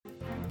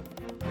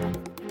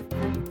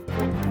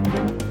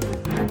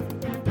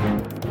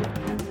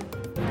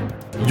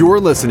You're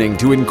listening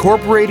to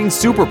Incorporating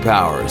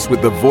Superpowers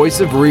with the voice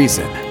of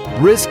reason,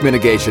 risk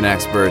mitigation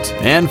expert,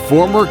 and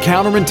former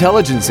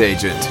counterintelligence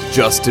agent,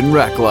 Justin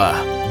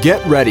Rekla.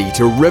 Get ready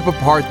to rip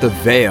apart the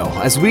veil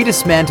as we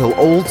dismantle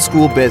old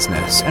school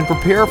business and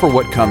prepare for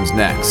what comes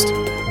next.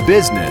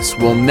 Business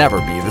will never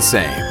be the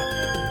same.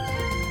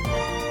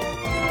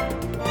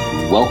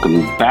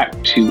 Welcome back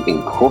to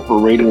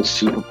Incorporating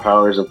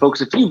Superpowers. And folks,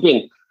 if you've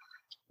been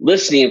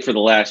listening for the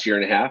last year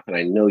and a half, and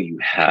I know you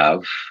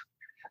have,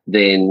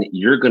 then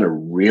you're going to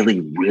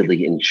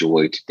really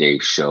enjoy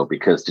today's show,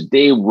 because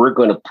today we're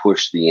going to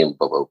push the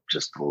envelope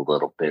just a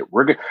little bit.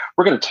 We're going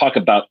to talk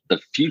about the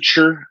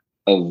future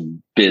of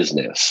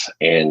business.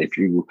 And if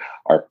you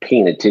are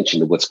paying attention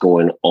to what's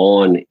going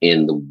on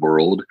in the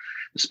world,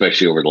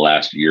 especially over the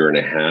last year and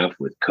a half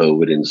with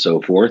COVID and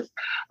so forth,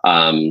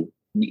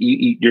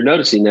 you're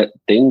noticing that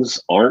things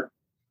aren't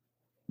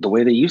the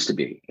way they used to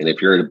be. And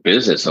if you're a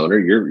business owner,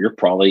 you're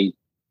probably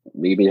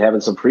maybe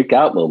having some freak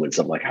out moments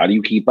of like, how do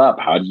you keep up?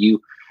 How do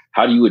you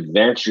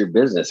advance your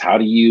business? How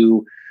do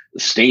you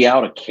stay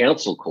out of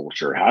cancel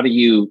culture? How do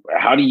you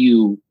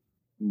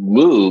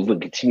move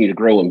and continue to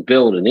grow and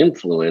build and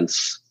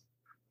influence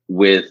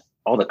with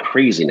all the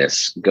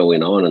craziness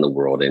going on in the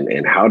world?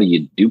 And how do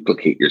you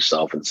duplicate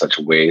yourself in such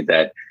a way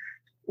that,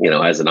 you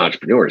know, as an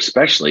entrepreneur,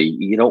 especially,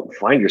 you don't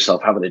find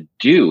yourself having to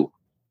do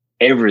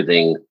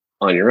everything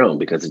on your own,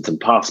 because it's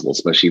impossible,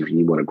 especially if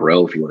you want to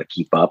grow, if you want to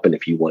keep up, and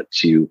if you want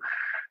to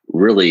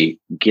really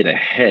get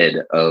ahead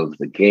of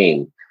the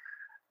game.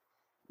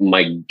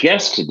 My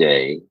guest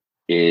today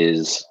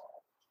is,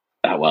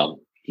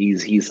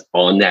 he's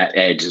on that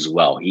edge as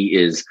well. He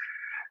is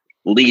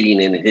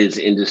leading in his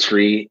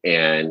industry,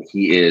 and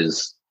he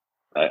is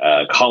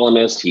a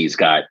columnist. He's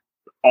got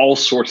all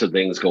sorts of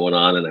things going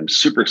on, and I'm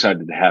super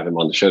excited to have him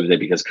on the show today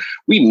because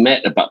we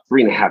met about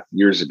 3.5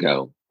 years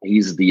ago.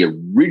 He's the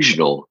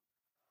original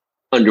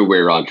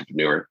underwear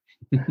entrepreneur,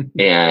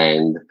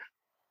 and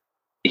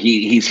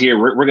he's here.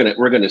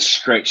 We're gonna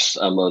stretch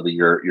some of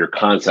your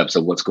concepts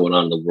of what's going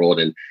on in the world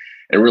and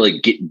really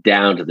get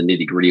down to the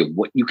nitty gritty of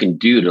what you can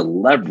do to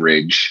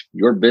leverage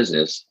your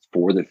business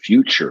for the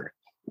future.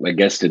 My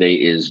guest today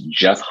is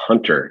Jeff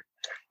Hunter,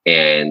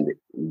 and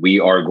we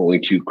are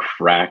going to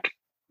crack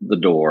the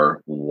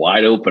door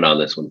wide open on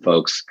this one,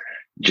 folks.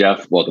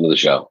 Jeff, welcome to the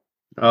show.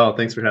 Oh,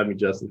 thanks for having me,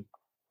 Justin.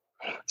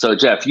 So,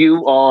 Jeff,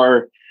 you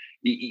are,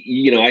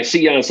 I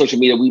see you on social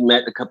media. We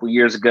met a couple of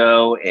years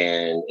ago,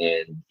 and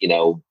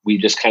we've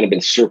just kind of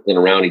been circling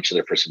around each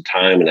other for some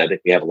time. And I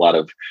think we have a lot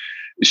of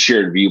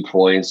shared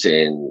viewpoints,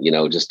 and,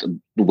 just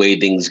the way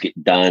things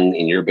get done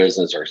in your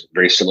business are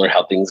very similar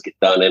how things get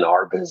done in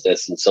our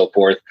business and so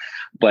forth.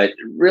 But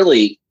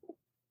really,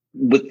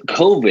 with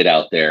COVID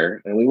out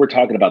there, and we were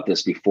talking about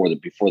this before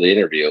the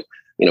interview,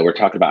 we're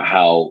talking about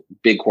how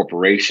big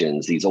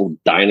corporations, these old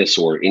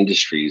dinosaur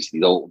industries,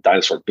 these old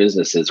dinosaur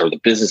businesses, or the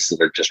businesses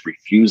that are just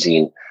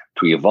refusing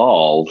to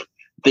evolve,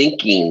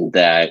 thinking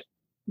that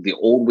the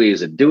old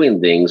ways of doing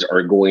things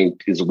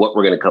is what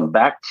we're going to come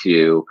back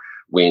to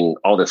when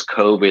all this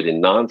COVID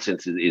and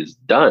nonsense is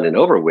done and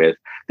over with.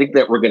 Think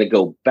that we're going to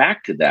go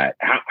back to that.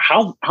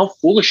 How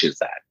foolish is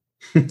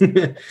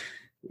that?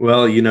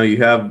 Well, you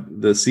have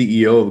the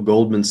CEO of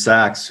Goldman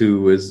Sachs,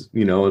 who is,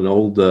 an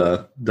old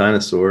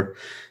dinosaur,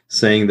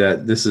 saying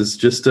that this is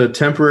just a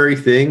temporary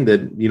thing,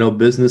 that,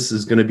 business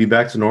is going to be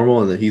back to normal,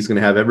 and that he's going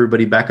to have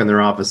everybody back in their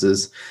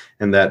offices,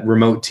 and that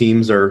remote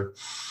teams are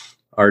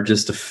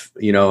just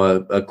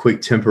a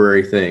quick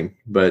temporary thing.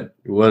 But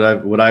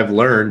what I've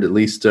learned, at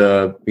least,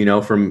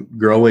 from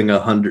growing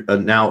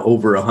now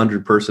over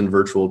 100 person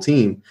virtual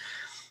team,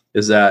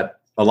 is that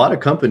a lot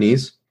of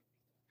companies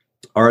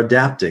are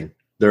adapting.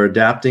 They're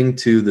adapting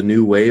to the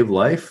new way of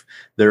life.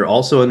 They're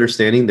also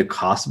understanding the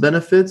cost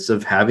benefits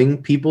of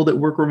having people that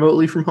work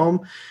remotely from home.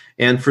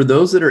 And for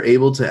those that are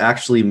able to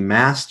actually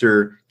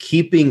master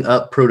keeping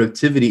up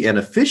productivity and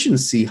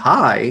efficiency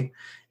high,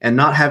 and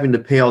not having to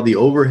pay all the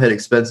overhead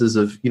expenses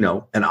of,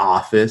 an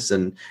office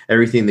and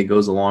everything that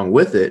goes along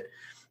with it,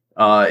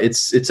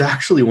 it's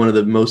actually one of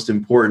the most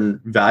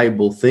important,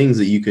 valuable things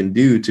that you can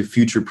do to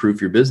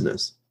future-proof your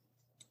business.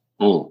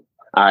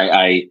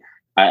 I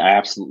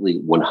absolutely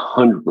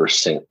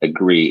 100%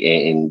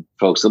 agree. And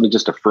folks, let me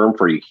just affirm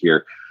for you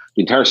here.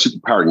 The entire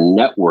Superpower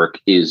Network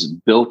is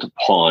built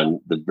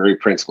upon the very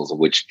principles of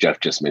which Jeff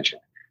just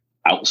mentioned.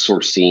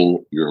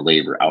 Outsourcing your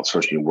labor,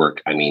 outsourcing your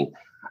work. I mean,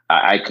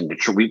 I can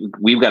control.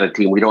 We've got a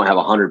team. We don't have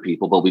 100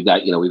 people, but we've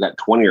got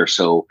 20 or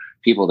so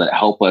people that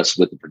help us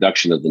with the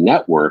production of the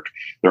network.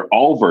 They're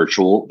all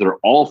virtual. They're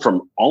all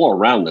from all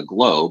around the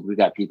globe. We've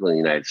got people in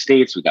the United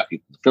States. We've got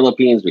people in the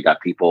Philippines. We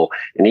got people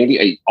in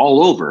India,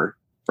 all over.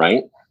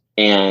 Right.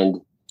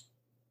 And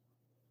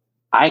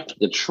I can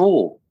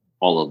control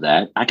all of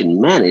that. I can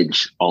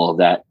manage all of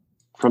that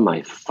from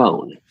my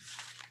phone.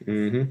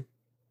 Mm-hmm.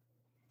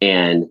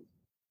 And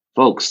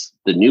folks,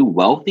 the new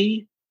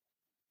wealthy,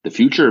 the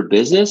future of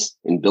business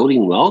and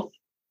building wealth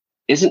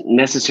isn't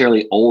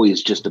necessarily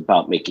always just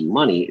about making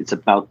money. It's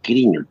about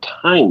getting your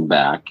time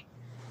back.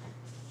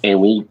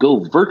 And when you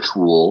go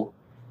virtual,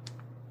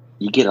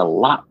 you get a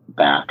lot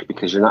back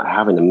because you're not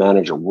having to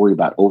manage or worry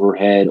about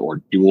overhead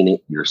or doing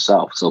it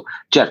yourself. So,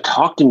 Jeff,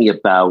 talk to me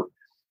about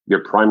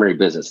your primary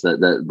business,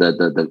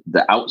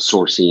 the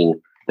outsourcing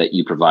that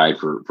you provide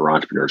for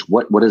entrepreneurs.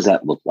 What does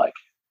that look like?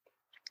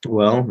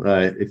 Well,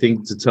 I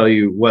think to tell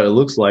you what it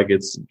looks like,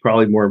 it's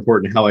probably more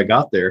important how I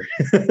got there.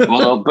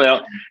 Well,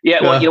 you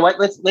know what?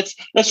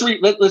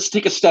 Let's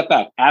take a step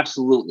back.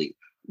 Absolutely.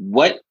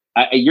 What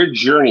your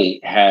journey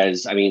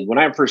has? I mean, when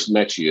I first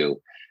met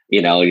you,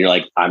 you know, and you're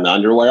like, I'm an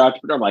underwear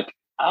entrepreneur. I'm like,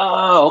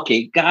 oh,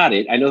 okay, got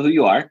it. I know who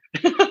you are.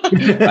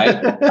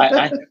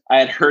 I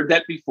had heard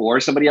that before.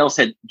 Somebody else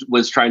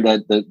was trying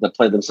to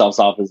play themselves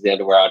off as the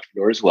underwear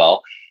entrepreneur as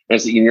well.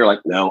 And you're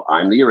like, no,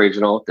 I'm the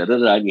original.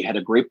 And you had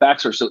a great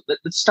backstory. So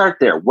let's start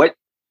there. What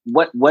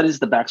is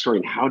the backstory,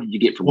 and how did you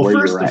get from where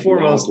you're at? First and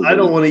foremost, I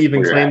don't want to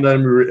even claim that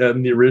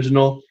I'm the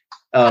original.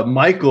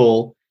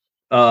 Michael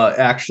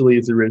actually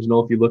is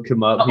original. If you look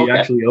him up, he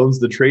actually owns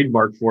the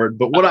trademark for it.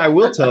 But what I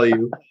will tell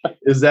you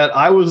is that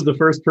I was the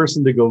first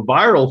person to go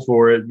viral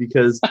for it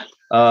because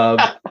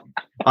what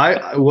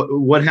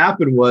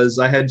happened was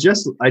I had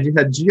just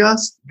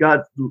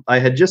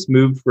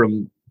moved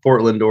from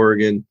Portland,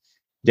 Oregon,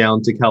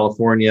 down to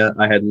California.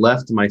 I had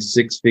left my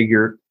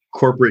 6-figure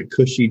corporate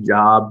cushy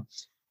job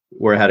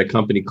where I had a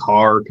company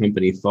car,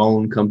 company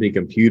phone, company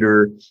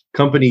computer,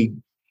 company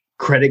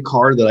credit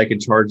card that I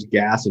could charge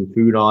gas and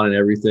food on and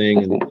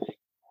everything. And,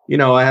 you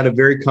know, I had a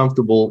very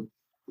comfortable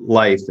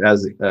life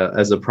as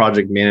a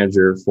project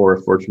manager for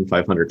a Fortune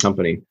 500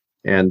 company.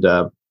 And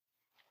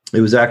it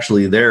was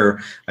actually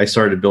there I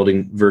started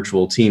building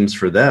virtual teams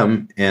for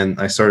them, and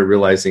I started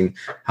realizing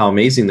how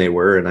amazing they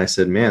were. And I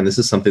said, man, this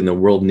is something the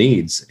world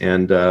needs.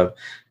 And,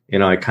 you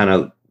know, I kind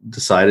of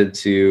decided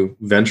to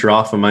venture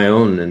off on my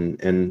own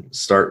and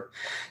start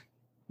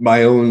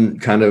my own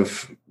kind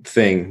of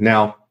thing.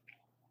 Now,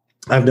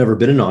 I've never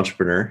been an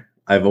entrepreneur.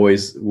 I've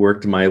always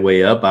worked my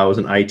way up. I was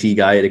an IT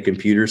guy at a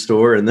computer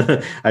store, and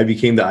then I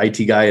became the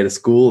IT guy at a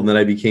school, and then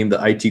I became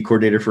the IT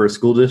coordinator for a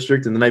school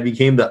district, and then I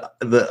became the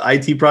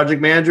IT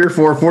project manager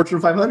for Fortune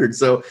 500.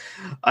 So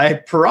I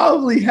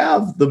probably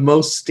have the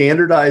most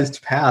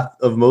standardized path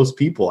of most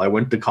people. I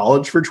went to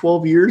college for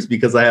 12 years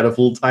because I had a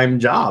full-time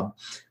job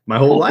my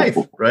whole life,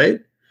 right?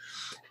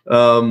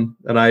 And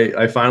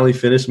I finally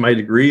finished my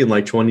degree in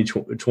like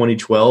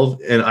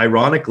 2012. And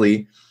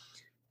ironically,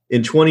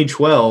 in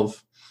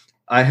 2012,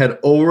 I had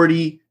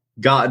already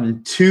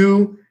gotten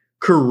 2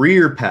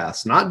 career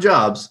paths, not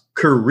jobs,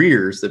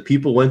 careers that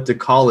people went to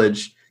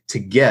college to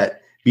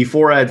get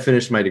before I had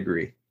finished my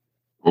degree.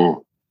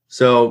 Mm.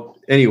 So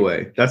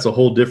anyway, that's a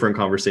whole different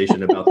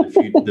conversation about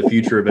the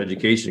future of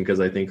education, because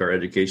I think our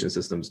education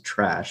system's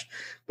trash.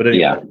 But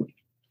anyway,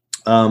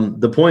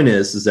 the point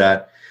is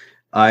that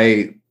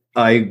I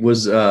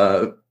was,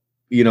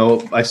 you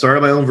know, I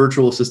started my own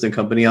virtual assistant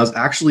company. I was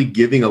actually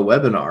giving a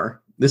webinar.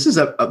 This is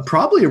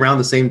probably around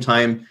the same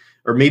time,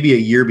 or maybe a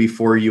year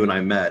before you and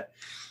I met.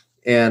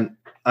 And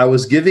I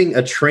was giving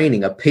a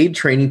training, a paid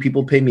training.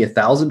 People paid me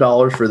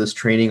 $1,000 for this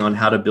training on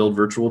how to build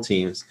virtual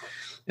teams.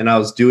 And I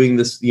was doing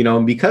this, you know,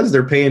 and because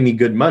they're paying me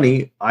good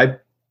money, I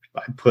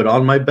put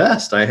on my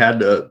best. I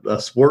had a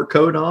sport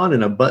coat on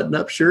and a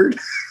button-up shirt.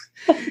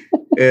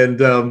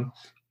 And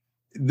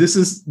this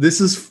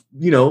is,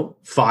 you know,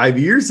 5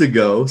 years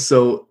ago.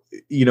 So,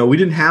 you know, we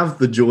didn't have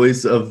the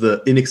joys of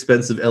the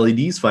inexpensive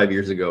LEDs 5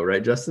 years ago,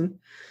 right, Justin?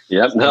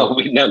 Yep. No,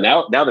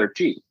 now they're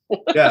cheap.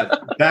 Yeah.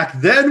 Back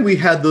then we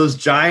had those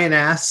giant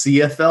ass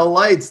CFL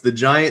lights, the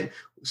giant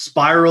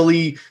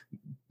spirally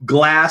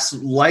glass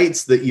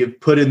lights that you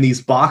put in these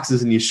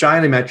boxes and you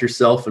shine them at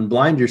yourself and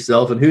blind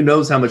yourself. And who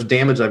knows how much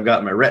damage I've got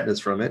in my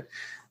retinas from it.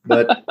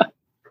 But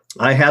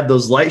I had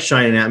those lights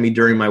shining at me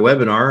during my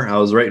webinar. I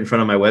was right in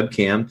front of my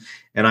webcam,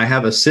 and I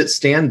have a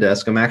sit-stand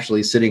desk. I'm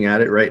actually sitting at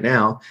it right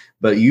now,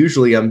 but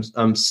usually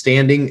I'm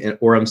standing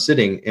or I'm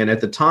sitting. And at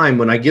the time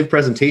when I give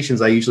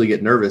presentations, I usually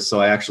get nervous,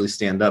 so I actually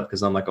stand up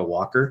because I'm like a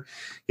walker.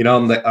 You know,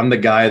 I'm the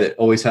guy that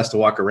always has to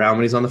walk around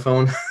when he's on the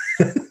phone.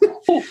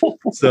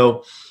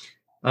 So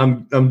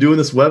I'm doing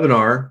this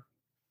webinar,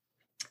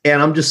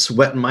 and I'm just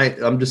sweating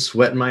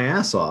my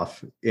ass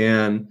off.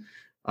 And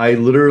I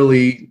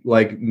literally,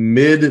 like,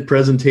 mid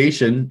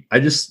presentation, I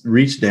just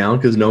reached down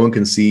because no one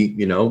can see,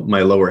 you know,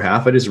 my lower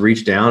half. I just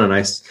reached down and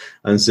I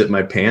unzipped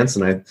my pants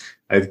and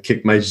I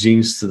kicked my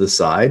jeans to the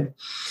side.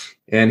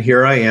 And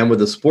here I am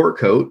with a sport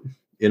coat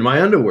in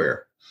my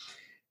underwear.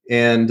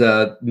 And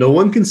no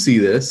one can see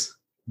this.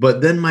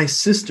 But then my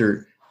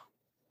sister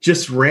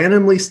just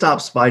randomly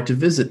stops by to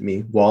visit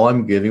me while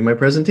I'm giving my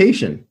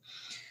presentation.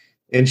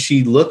 And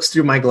she looks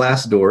through my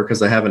glass door,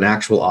 because I have an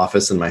actual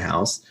office in my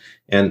house,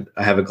 and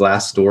I have a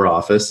glass door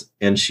office.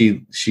 And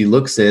she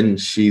looks in, and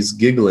she's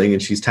giggling,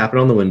 and she's tapping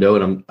on the window.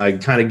 And I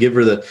kind of give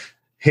her the,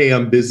 hey,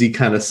 I'm busy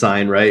kind of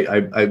sign, right?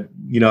 I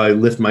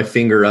lift my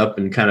finger up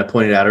and kind of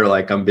point it at her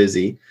like I'm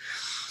busy.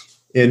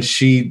 And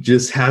she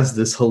just has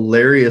this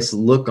hilarious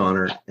look on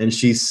her, and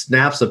she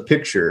snaps a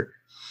picture.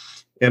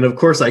 And of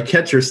course, I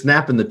catch her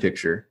snapping the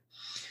picture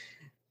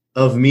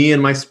of me in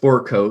my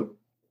sport coat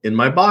in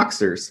my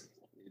boxers.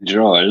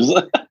 Drawers.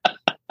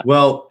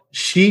 Well,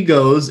 she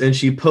goes and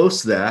she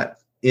posts that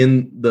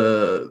in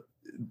the,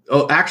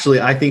 actually,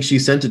 I think she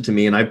sent it to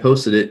me and I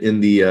posted it in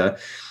the,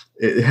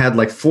 it had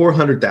like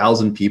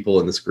 400,000 people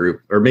in this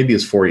group, or maybe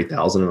it's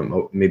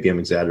 40,000. Maybe I'm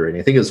exaggerating.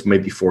 I think it was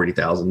maybe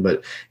 40,000,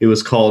 but it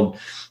was called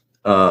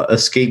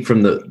Escape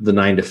from the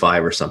 9 to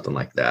 5 or something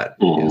like that.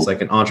 It was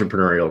like an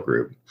entrepreneurial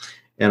group.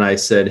 And I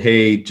said,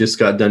 hey, just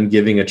got done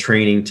giving a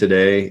training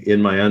today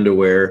in my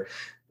underwear.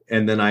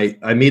 And then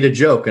I made a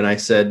joke and I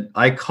said,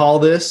 I call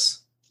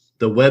this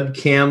the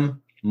webcam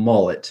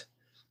mullet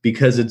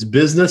because it's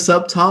business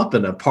up top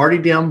and a party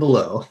down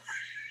below.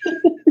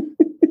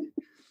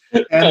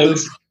 And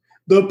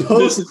the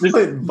post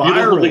went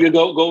viral.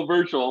 Go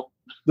virtual.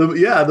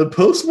 The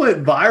post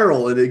went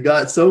viral and it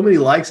got so many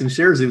likes and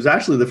shares. It was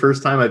actually the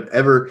first time I've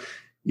ever,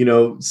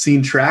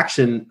 seen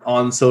traction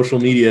on social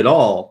media at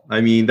all. I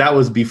mean, that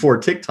was before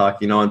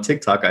TikTok. On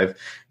TikTok, I've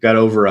got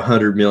over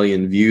 100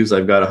 million views.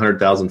 I've got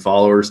 100,000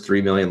 followers,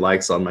 3 million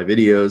likes on my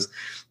videos.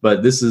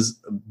 But this is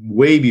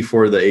way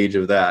before the age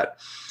of that.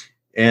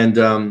 And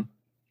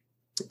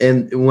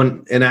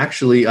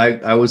actually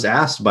I was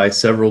asked by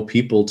several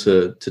people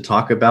to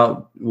talk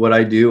about what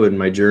I do and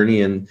my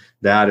journey and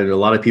that, and a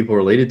lot of people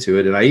related to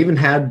it. And I even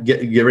had,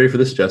 get ready for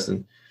this,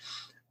 Justin.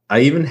 I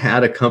even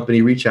had a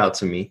company reach out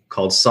to me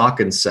called Sock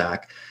and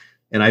Sack,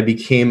 and I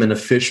became an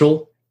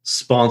official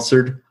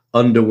sponsored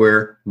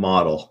underwear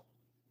model.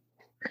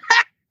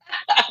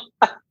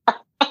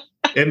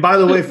 And by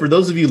the way, for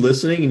those of you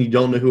listening and you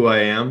don't know who I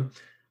am,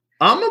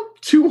 I'm a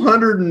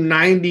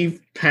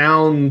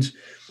 290-pound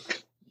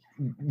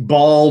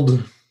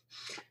bald,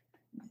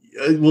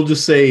 we'll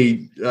just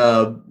say,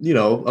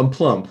 I'm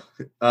plump.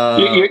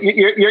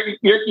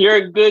 You're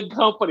in good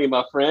company,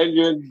 my friend.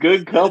 You're in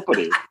good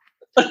company.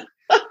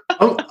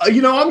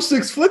 I'm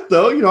 6 foot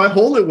though. I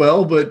hold it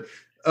well, but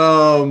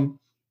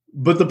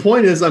the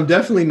point is, I'm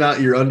definitely not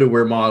your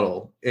underwear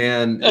model.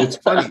 And it's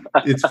funny.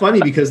 It's funny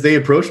because they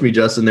approached me,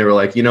 Justin. They were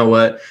like, you know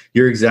what?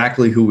 You're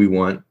exactly who we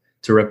want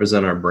to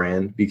represent our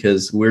brand,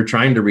 because we're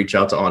trying to reach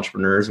out to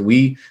entrepreneurs.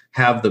 We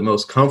have the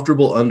most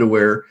comfortable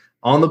underwear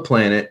on the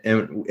planet,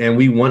 and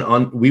we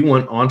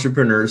want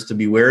entrepreneurs to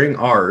be wearing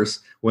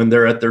ours when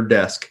they're at their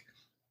desk.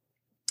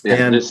 Yeah,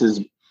 and this is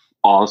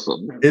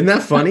awesome. Isn't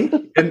that funny?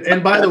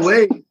 And by the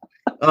way,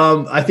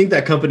 I think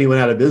that company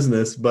went out of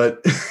business, but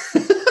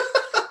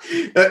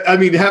I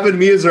mean, having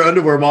me as their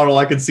underwear model,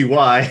 I can see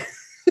why.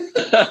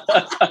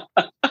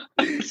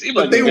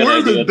 But they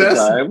were the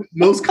best,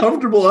 most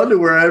comfortable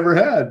underwear I ever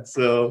had.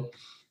 So,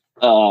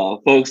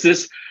 folks,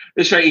 this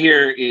right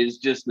here is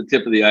just the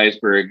tip of the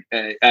iceberg.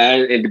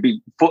 And to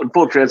be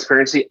full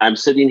transparency, I'm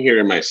sitting here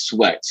in my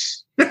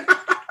sweats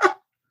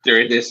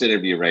during this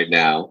interview right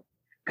now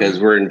because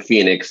we're in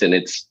Phoenix and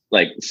it's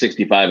like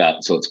 65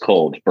 out, so it's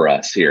cold for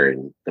us here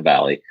in the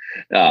Valley.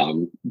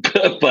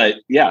 But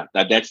yeah,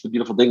 that's the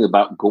beautiful thing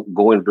about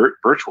going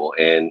virtual,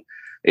 and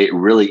it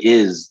really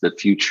is the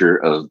future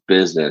of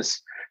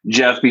business.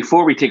 Jeff,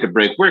 before we take a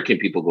break, where can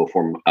people go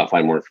find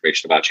more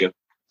information about you?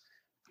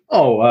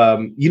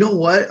 Oh, you know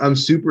what? I'm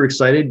super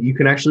excited. You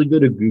can actually go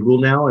to Google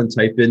now and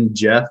type in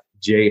Jeff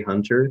J.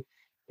 Hunter,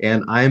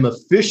 and I'm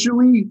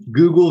officially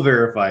Google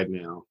verified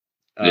now.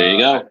 There you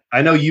go.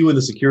 I know you in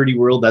the security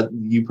world, that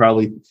you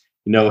probably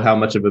know how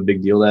much of a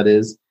big deal that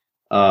is.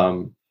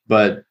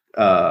 But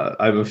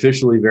I'm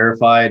officially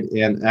verified,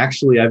 and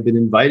actually I've been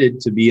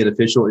invited to be an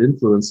official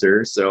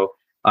influencer. So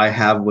I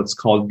have what's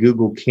called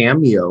Google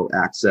Cameo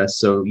access.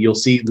 So you'll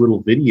see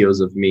little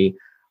videos of me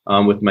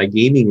with my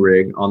gaming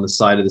rig on the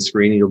side of the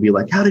screen, and you'll be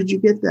like, how did you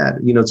get that?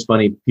 It's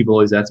funny. People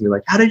always ask me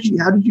like, how did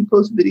you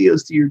post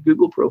videos to your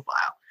Google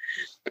profile?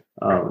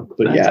 But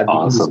that's yeah, awesome. You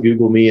can just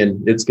Google me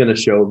and it's going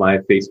to show my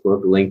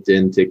Facebook,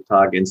 LinkedIn,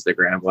 TikTok,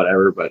 Instagram,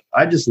 whatever. But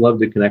I just love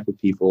to connect with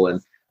people,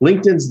 and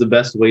LinkedIn's the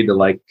best way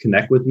to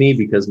connect with me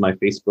because my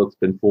Facebook's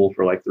been full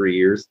for 3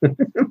 years.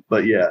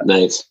 But yeah.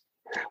 Nice.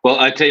 Well,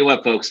 I tell you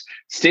what, folks,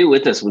 stay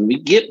with us. When we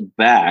get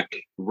back,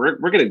 we're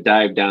going to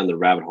dive down the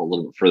rabbit hole a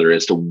little bit further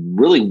as to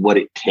really what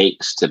it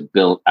takes to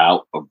build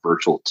out a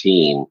virtual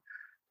team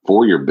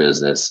for your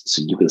business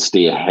so you can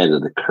stay ahead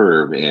of the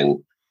curve.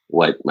 And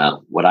what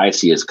I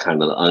see is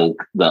kind of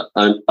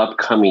the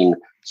upcoming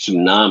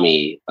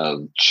tsunami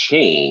of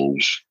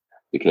change,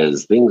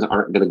 because things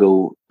aren't going to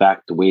go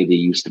back the way they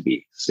used to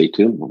be. Stay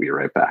tuned. We'll be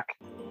right back.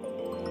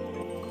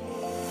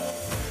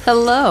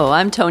 Hello,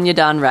 I'm Tonya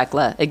Dawn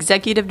Rekla,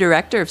 Executive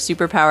Director of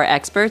Superpower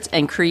Experts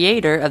and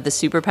creator of the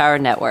Superpower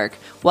Network.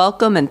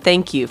 Welcome and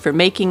thank you for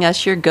making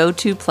us your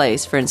go-to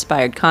place for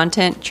inspired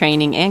content,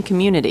 training, and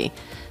community.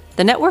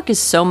 The network is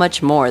so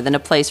much more than a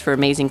place for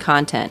amazing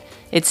content.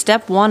 It's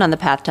step one on the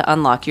path to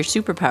unlock your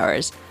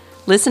superpowers.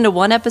 Listen to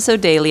one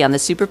episode daily on the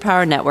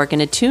Superpower Network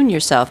and attune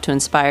yourself to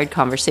inspired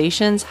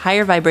conversations,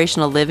 higher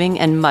vibrational living,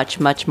 and much,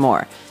 much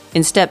more.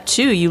 In step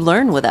 2, you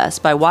learn with us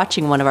by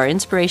watching one of our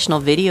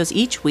inspirational videos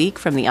each week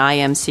from the I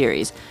Am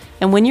series.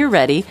 And when you're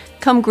ready,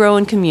 come grow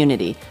in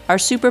community. Our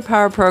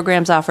superpower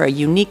programs offer a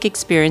unique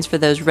experience for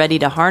those ready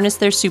to harness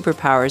their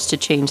superpowers to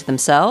change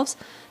themselves,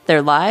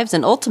 their lives,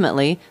 and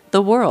ultimately,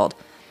 the world.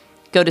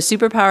 Go to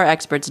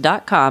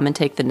superpowerexperts.com and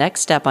take the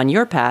next step on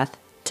your path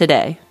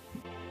today.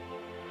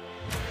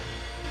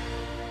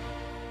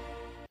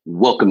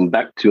 Welcome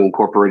back to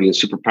Incorporating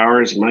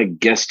Superpowers. My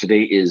guest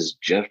today is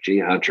Jeff J.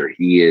 Hunter.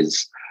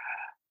 He's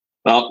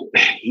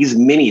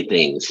many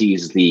things.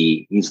 He's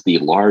the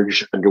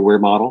large underwear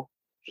model.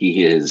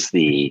 He is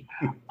the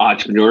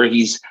entrepreneur.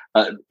 He's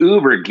an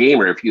uber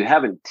gamer. If you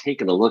haven't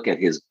taken a look at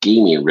his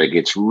gaming rig,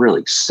 it's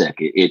really sick.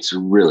 It's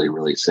really,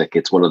 really sick.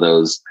 It's one of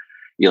those,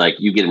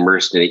 you get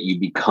immersed in it, you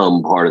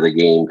become part of the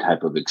game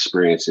type of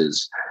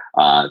experiences.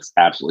 It's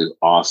absolutely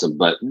awesome.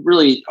 But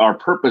really, our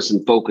purpose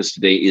and focus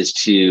today is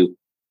to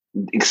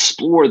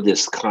explore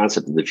this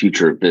concept of the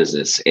future of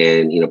business.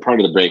 And, part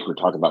of the break, we're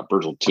talking about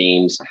virtual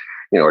teams.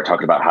 We're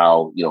talking about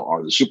how, the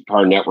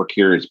Superpower Network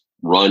here is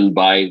run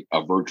by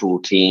a virtual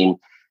team.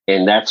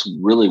 And that's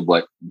really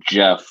what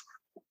Jeff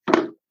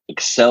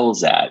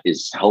excels at,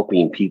 is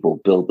helping people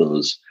build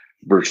those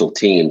virtual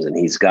teams. And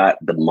he's got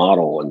the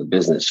model and the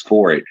business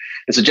for it.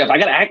 And so, Jeff, I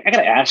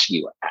gotta ask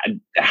you,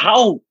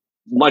 how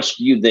much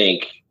do you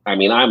think, I'm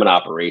an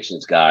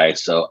operations guy,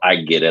 so I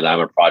get it.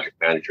 I'm a project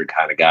manager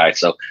kind of guy,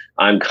 so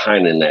I'm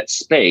kind of in that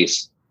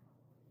space.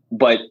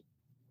 But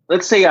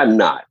let's say I'm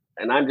not,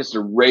 and I'm just a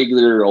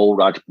regular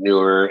old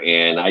entrepreneur,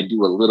 and I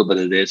do a little bit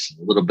of this,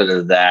 a little bit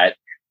of that.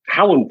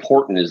 How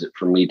important is it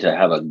for me to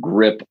have a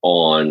grip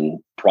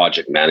on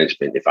project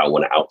management if I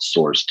want to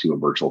outsource to a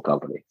virtual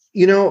company?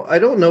 I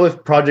don't know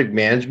if project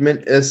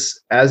management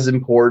is as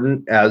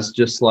important as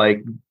just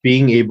like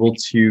being able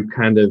to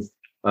kind of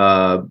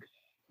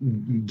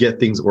get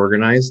things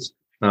organized.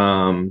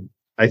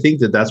 I think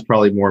that's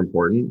probably more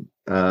important.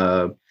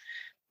 The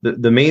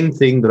main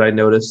thing that I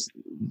noticed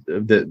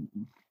that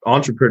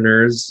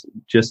entrepreneurs,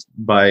 just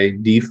by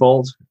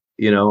default,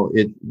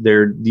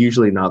 they're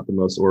usually not the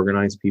most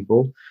organized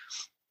people.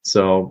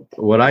 So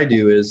what I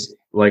do is,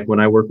 like, when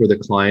I work with a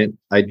client,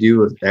 I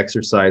do an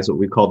exercise, what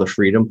we call the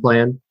freedom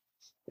plan.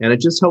 And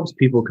it just helps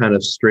people kind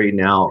of straighten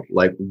out,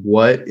 like,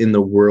 what in the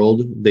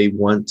world they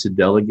want to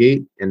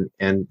delegate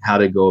and how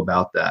to go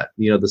about that.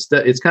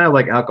 It's kind of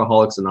like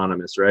Alcoholics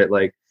Anonymous, right?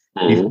 Like,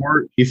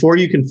 before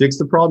you can fix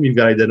the problem, you've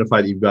got to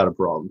identify that you've got a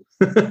problem,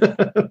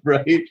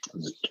 right?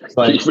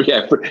 But,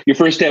 you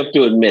first have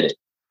to admit it.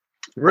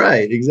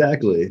 Right,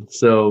 exactly.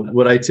 So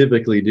what I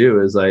typically do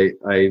is I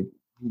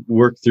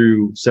work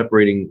through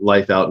separating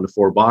life out into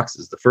 4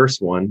 boxes. The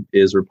first one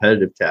is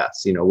repetitive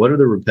tasks. What are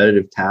the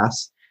repetitive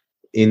tasks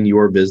in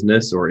your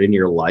business or in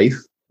your life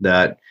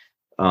that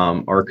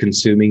are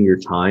consuming your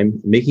time,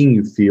 making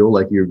you feel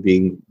like you're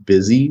being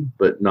busy,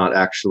 but not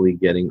actually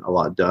getting a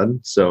lot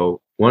done?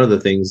 So one of the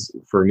things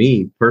for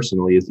me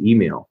personally is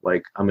email.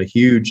 Like, I'm a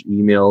huge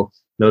email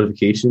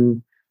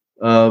notification.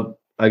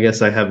 I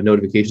guess I have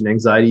notification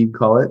anxiety, you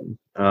call it.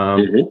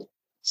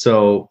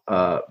 So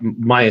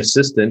my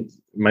assistant,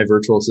 my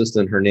virtual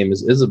assistant, her name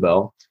is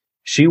Isabel.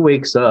 She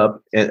wakes up,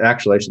 and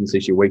actually I shouldn't say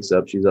she wakes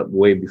up. She's up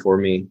way before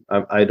me.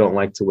 I don't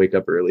like to wake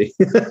up early.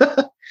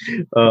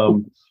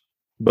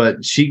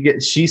 But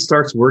she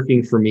starts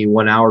working for me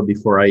 1 hour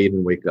before I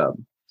even wake up.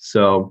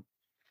 So,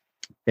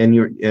 and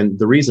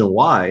the reason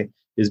why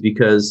is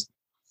because,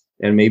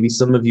 and maybe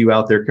some of you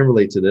out there can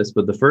relate to this,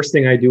 but the first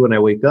thing I do when I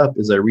wake up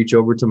is I reach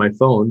over to my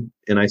phone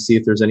and I see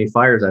if there's any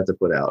fires I have to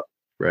put out,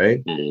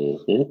 right?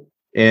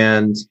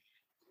 And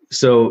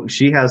so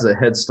she has a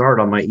head start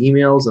on my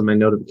emails and my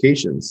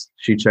notifications.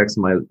 She checks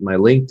my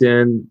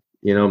LinkedIn,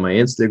 my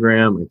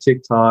Instagram, my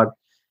TikTok,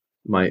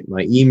 my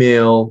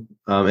email,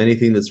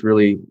 anything that's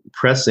really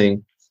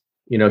pressing,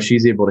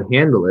 she's able to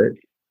handle it.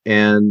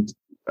 And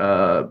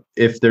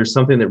if there's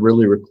something that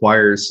really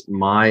requires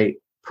my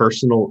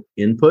personal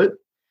input,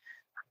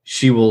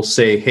 she will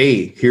say,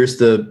 hey, here's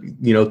the,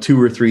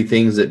 2 or 3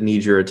 things that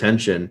need your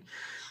attention.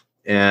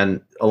 And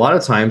a lot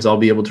of times I'll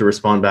be able to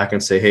respond back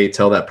and say, hey,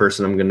 tell that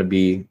person I'm going to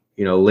be,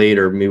 late,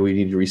 or maybe we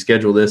need to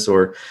reschedule this,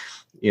 or,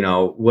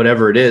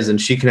 whatever it is. And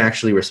she can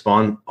actually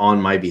respond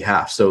on my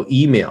behalf. So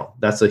email,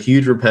 that's a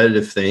huge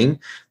repetitive thing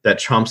that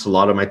chomps a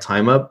lot of my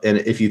time up. And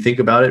if you think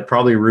about it,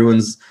 probably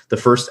ruins the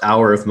first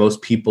hour of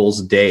most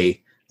people's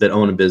day that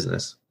own a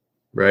business,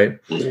 right?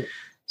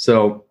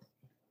 So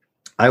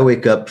I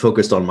wake up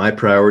focused on my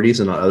priorities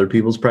and not other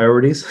people's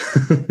priorities,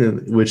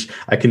 which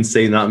I can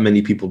say not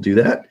many people do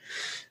that.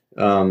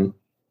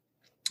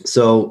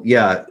 So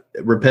yeah,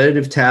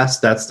 repetitive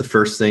tasks, that's the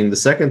first thing. The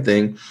second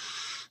thing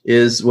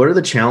is, what are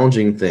the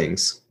challenging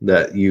things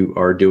that you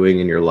are doing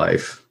in your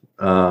life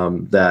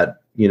that,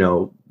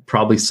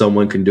 probably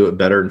someone can do it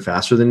better and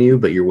faster than you,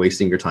 but you're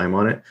wasting your time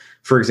on it?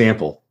 For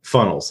example,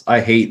 funnels.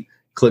 I hate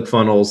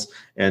ClickFunnels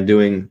and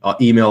doing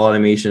email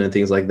automation and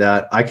things like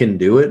that. I can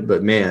do it,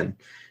 but man,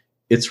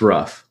 it's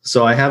rough.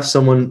 So I have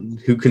someone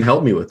who can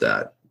help me with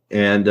that.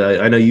 And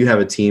I know you have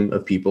a team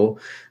of people.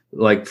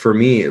 Like, for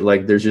me,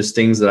 like, there's just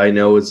things that I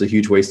know it's a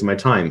huge waste of my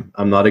time.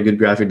 I'm not a good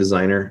graphic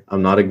designer.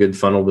 I'm not a good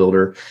funnel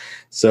builder.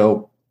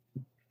 So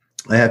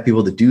I have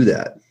people that do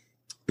that.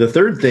 The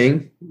third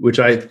thing, which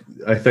I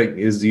think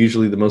is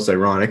usually the most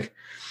ironic,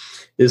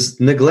 is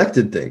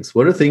neglected things.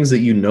 What are things that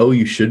you know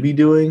you should be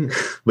doing,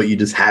 but you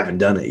just haven't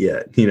done it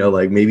yet?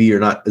 Like maybe you're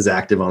not as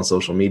active on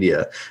social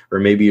media, or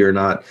maybe you're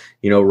not,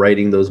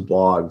 writing those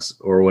blogs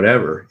or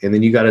whatever. And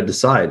then you got to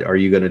decide, are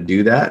you going to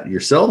do that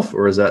yourself,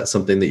 or is that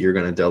something that you're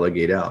going to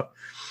delegate out?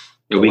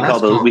 We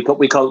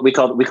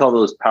call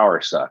those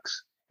power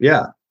sucks.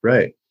 Yeah,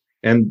 right.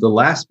 And the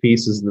last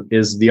piece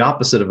is the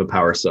opposite of a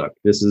power suck.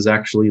 This is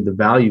actually the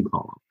value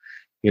column.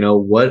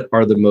 What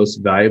are the most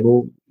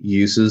valuable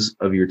uses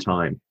of your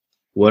time?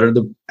 What are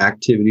the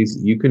activities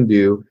that you can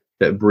do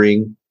that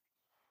bring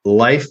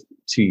life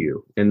to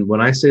you? And when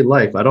I say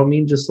life, I don't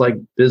mean just like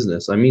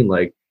business. I mean,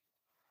 like,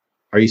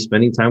 are you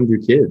spending time with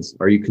your kids?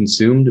 Are you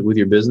consumed with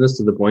your business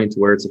to the point to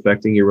where it's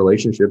affecting your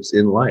relationships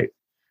in life?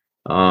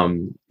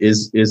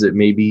 Is it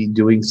maybe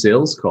doing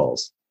sales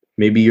calls?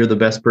 Maybe you're the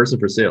best person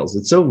for sales.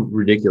 It's so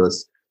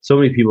ridiculous. So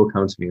many people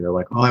come to me and they're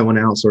like, "Oh, I want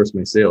to outsource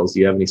my sales.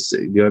 Do you have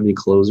any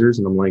closers?"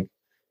 And I'm like,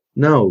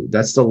 "No,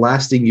 that's the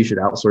last thing you should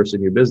outsource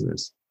in your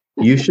business.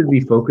 You should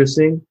be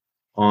focusing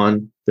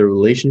on the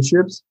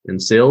relationships,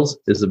 and sales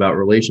is about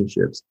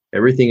relationships.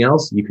 Everything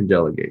else you can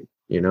delegate,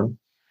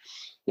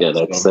 Yeah,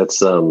 that's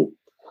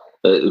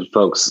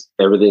folks,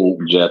 everything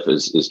Jeff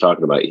is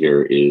talking about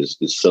here is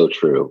so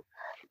true.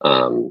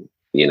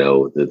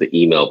 The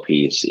email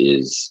piece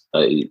is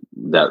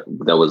that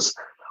was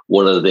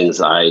one of the things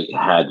I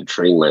had to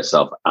train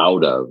myself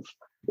out of.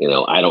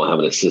 I don't have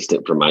an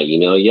assistant for my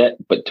email yet,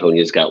 but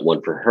Tonia's got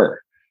one for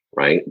her,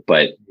 right?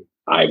 But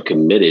I've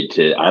committed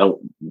to, I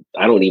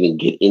don't even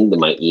get into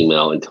my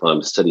email until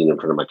I'm sitting in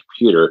front of my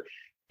computer,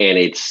 and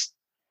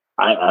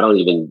I don't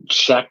even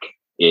check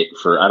it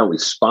I don't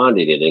respond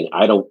to anything.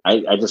 I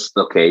just,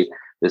 okay,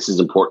 this is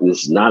important.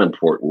 This is not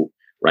important.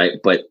 Right.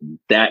 But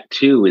that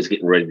too is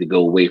getting ready to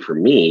go away for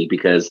me,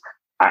 because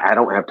I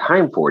don't have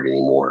time for it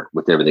anymore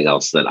with everything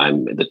else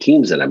the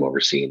teams that I'm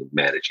overseeing and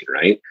managing.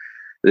 Right.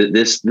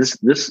 This,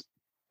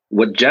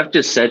 what Jeff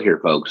just said here,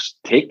 folks,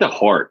 take to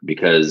heart,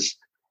 because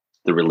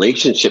the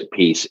relationship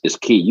piece is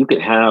key. You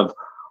can have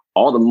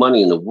all the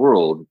money in the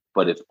world,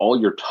 but if all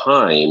your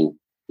time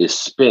is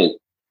spent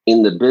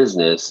in the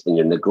business and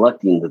you're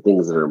neglecting the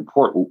things that are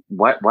important,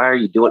 why are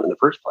you doing it in the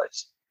first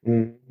place?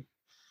 Mm-hmm.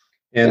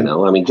 And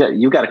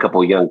you got a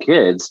couple of young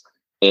kids,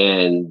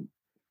 and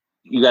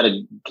you got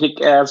a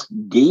kick-ass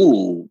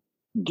gaming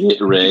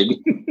rig,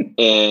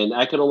 and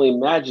I can only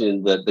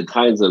imagine the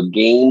kinds of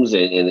games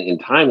and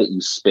time that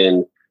you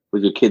spend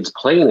with your kids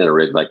playing in a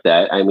rig like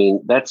that.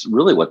 That's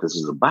really what this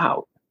is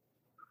about.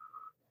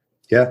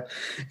 Yeah.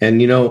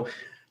 And,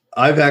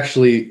 I've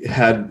actually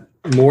had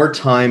more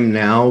time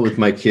now with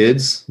my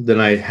kids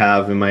than I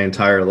have in my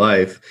entire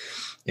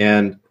life.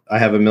 And I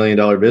have $1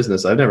 million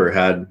business. I've never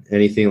had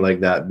anything like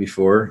that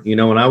before.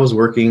 When I was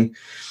working,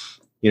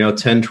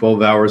 10,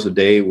 12 hours a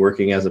day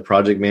working as a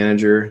project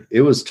manager,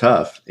 it was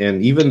tough.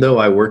 And even though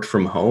I worked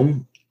from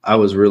home, I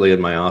was really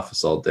in my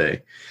office all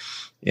day.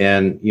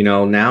 And,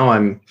 now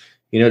I'm,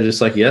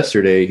 just like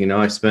yesterday,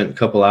 I spent a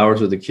couple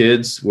hours with the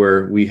kids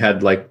where we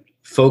had like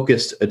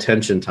focused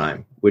attention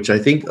time, which I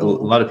think a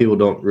lot of people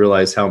don't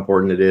realize how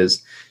important it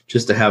is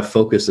just to have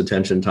focused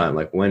attention time.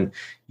 Like when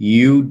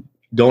you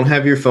don't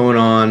have your phone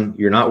on,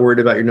 you're not worried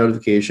about your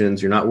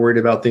notifications, you're not worried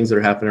about things that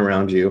are happening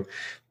around you.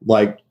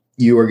 Like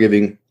you are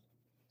giving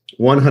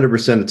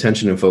 100%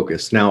 attention and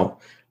focus. Now,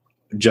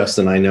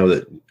 Justin, I know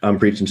that I'm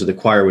preaching to the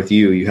choir with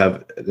you. You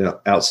have an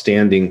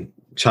outstanding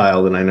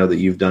child, and I know that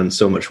you've done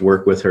so much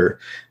work with her.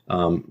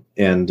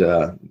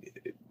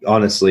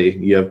 Honestly,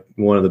 you have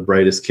one of the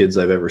brightest kids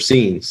I've ever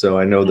seen. So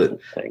I know that,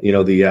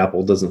 the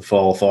apple doesn't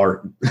fall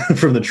far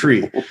from the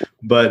tree.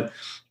 But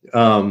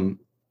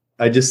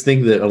I just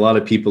think that a lot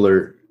of people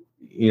are,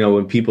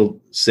 when people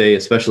say,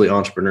 especially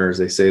entrepreneurs,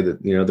 they say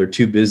that, they're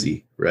too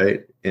busy,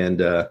 right? And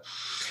the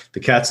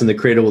cat's in the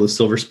cradle with a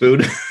silver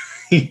spoon.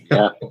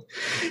 Yeah.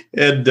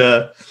 And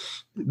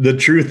the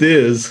truth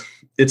is,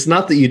 it's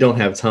not that you don't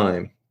have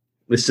time.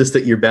 It's just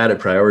that you're bad at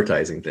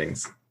prioritizing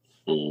things.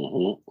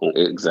 Mm-hmm.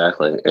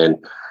 Exactly. And,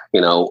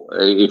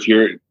 if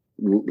you're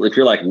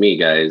like me,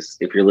 guys,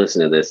 if you're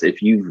listening to this,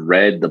 if you've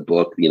read the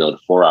book, the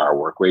 4-Hour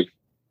Workweek,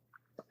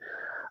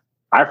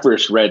 I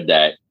first read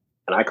that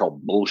and I call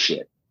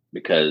bullshit,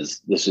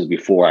 because this is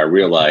before I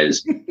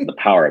realized the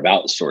power of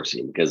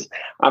outsourcing, because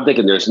I'm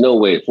thinking there's no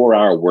way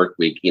 4-hour work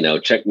week,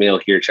 check mail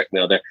here, check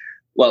mail there.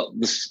 Well,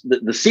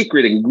 the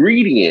secret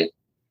ingredient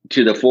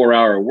to the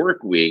 4-hour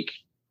work week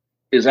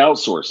is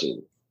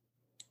outsourcing.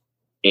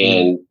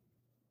 And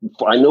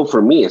I know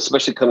for me,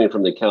 especially coming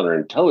from the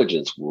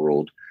counterintelligence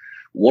world,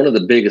 one of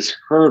the biggest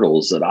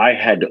hurdles that I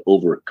had to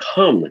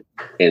overcome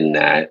in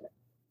that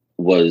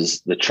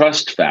was the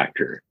trust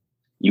factor.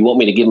 You want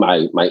me to give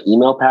my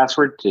email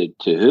password to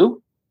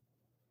who?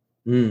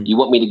 You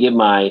want me to give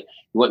my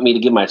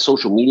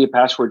social media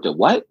password to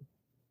what?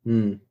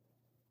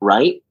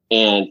 Right?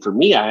 And for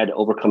me, I had to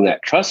overcome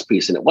that trust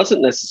piece. And it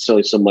wasn't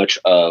necessarily so much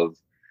of,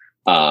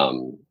 I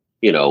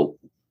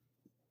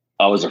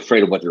was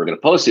afraid of what they were going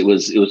to post. It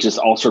was just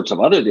all sorts of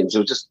other things. It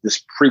was just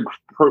this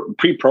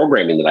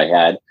pre-programming that I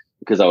had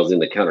because I was in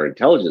the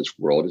counterintelligence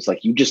world. It's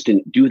like, you just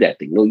didn't do that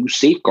thing. No, you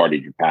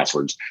safeguarded your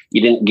passwords.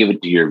 You didn't give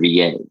it to your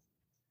VA.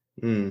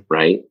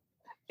 Right.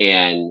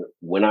 And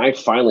when I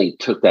finally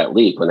took that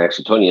leap, when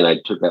actually Tony and I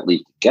took that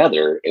leap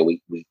together, and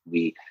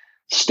we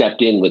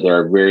stepped in with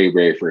our very,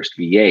 very first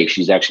VA.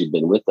 She's actually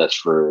been with us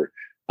for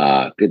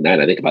good night,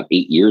 I think about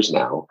 8 years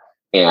now.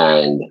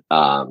 And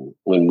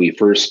when we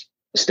first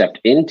stepped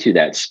into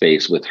that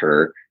space with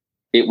her,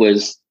 it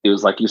was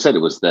like you said, it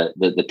was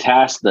the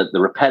task, the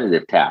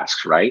repetitive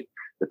tasks, right?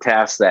 The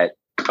tasks that,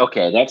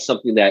 okay, that's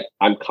something that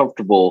I'm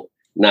comfortable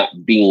not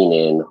being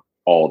in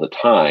all the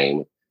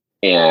time.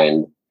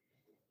 And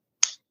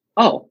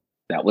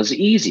that was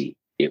easy.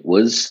 It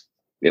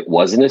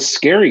wasn't as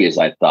scary as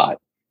I thought,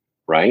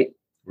 right?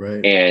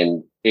 Right.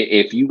 And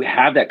if you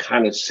have that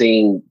kind of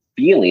same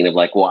feeling of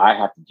like, well, I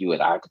have to do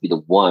it, I have to be the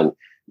one,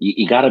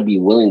 you got to be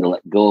willing to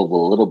let go of a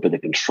little bit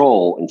of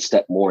control and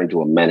step more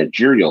into a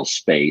managerial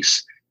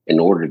space in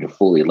order to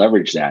fully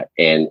leverage that.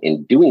 And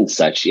in doing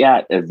such,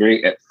 at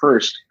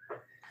first,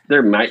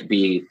 there might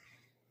be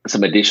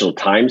some additional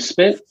time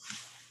spent,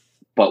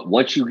 but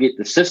once you get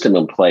the system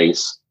in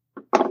place,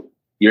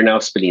 you're now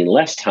spending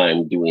less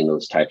time doing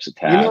those types of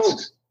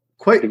tasks.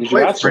 Quite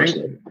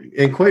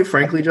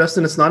frankly,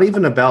 Justin, it's not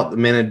even about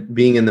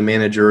being in the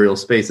managerial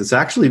space. It's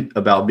actually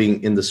about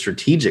being in the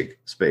strategic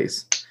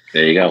space.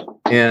 There you go.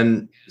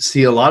 And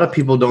see, a lot of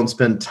people don't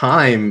spend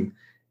time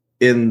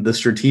in the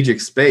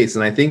strategic space.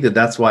 And I think that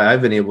that's why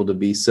I've been able to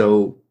be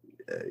so,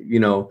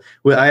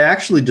 I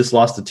actually just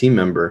lost a team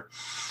member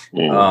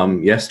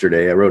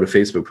yesterday. I wrote a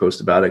Facebook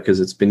post about it because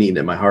it's been eating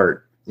at my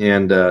heart.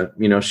 And,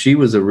 she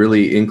was a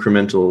really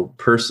incremental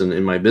person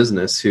in my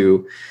business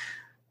who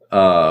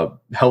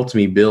helped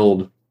me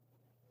build,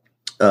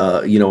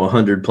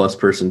 100+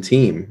 person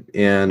team.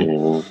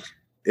 And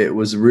it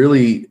was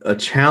really a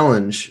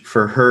challenge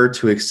for her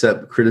to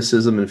accept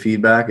criticism and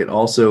feedback. It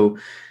also,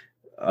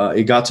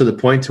 it got to the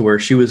point to where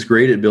she was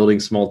great at building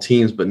small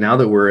teams, but now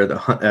that we're at a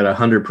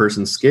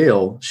 100-person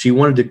scale, she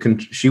wanted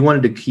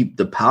to keep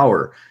the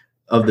power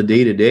of the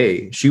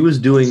day-to-day. She was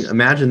doing,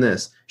 imagine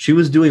this, she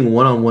was doing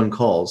one-on-one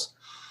calls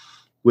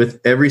with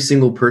every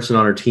single person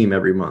on her team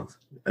every month.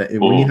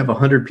 When you have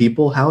 100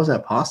 people, how is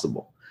that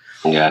possible?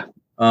 Yeah.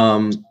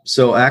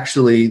 So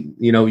actually,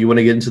 you want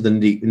to get into the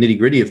nitty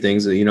gritty of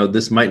things.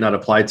 This might not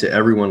apply to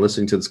everyone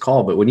listening to this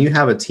call, but when you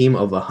have a team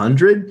of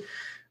 100,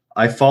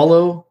 I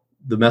follow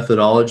the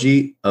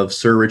methodology of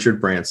Sir Richard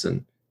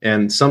Branson,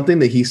 and something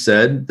that he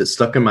said that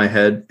stuck in my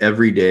head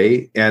every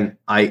day, and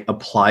I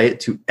apply it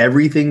to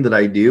everything that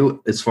I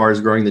do as far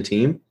as growing the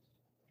team,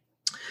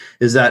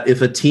 is that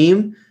if a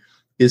team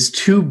is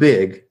too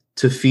big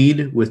to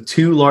feed with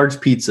 2 large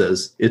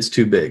pizzas, it's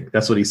too big.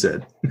 That's what he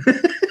said.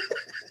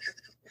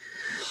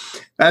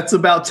 That's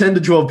about 10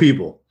 to 12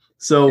 people.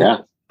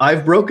 So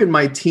I've broken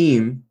my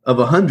team of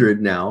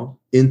 100 now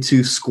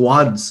into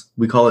squads.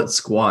 We call it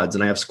squads,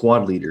 and I have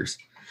squad leaders.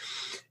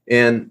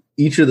 And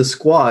each of the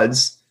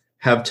squads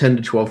have 10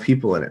 to 12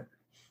 people in it.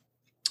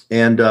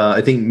 And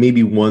I think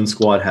maybe one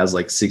squad has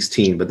like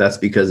 16, but that's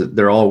because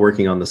they're all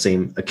working on the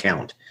same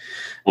account.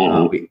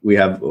 We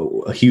have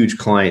a huge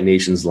client,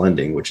 Nations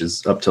Lending, which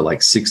is up to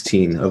like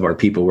 16 of our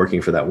people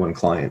working for that one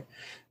client.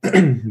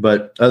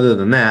 But other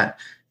than that,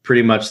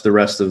 pretty much the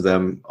rest of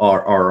them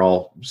are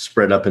all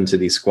spread up into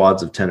these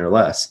squads of 10 or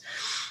less.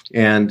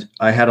 And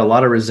I had a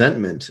lot of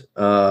resentment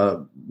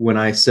when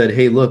I said,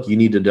 hey, look, you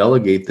need to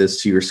delegate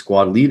this to your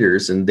squad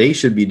leaders and they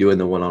should be doing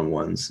the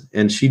one-on-ones.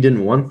 And she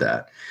didn't want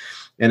that.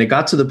 And it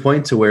got to the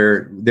point to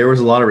where there was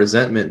a lot of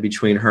resentment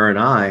between her and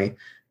I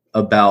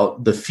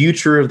about the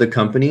future of the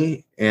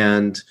company.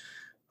 And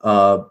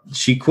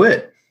she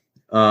quit,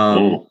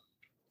 and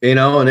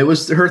it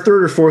was her 3rd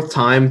or 4th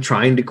time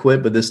trying to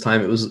quit, but this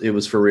time it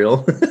was for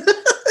real,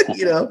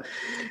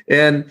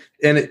 and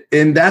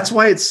that's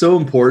why it's so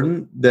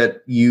important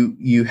that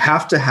you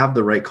have to have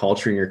the right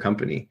culture in your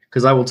company.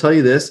 Because I will tell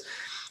you this,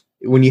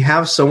 when you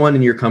have someone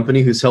in your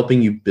company who's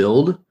helping you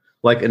build,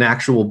 like an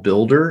actual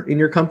builder in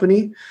your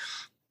company,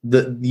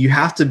 you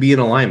have to be in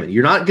alignment.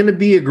 You're not going to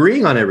be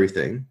agreeing on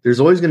everything. There's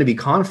always going to be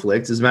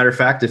conflict. As a matter of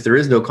fact, if there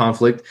is no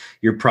conflict,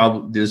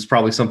 there's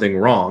probably something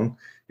wrong.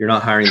 You're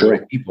not hiring the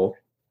right people.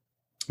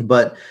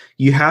 But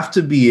you have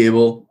to be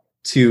able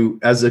to,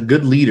 as a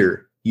good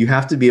leader, you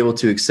have to be able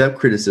to accept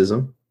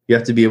criticism. You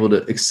have to be able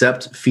to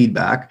accept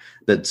feedback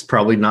that's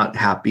probably not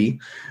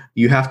happy.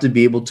 You have to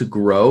be able to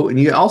grow, and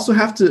you also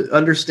have to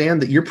understand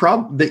that you're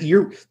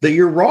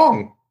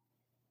wrong.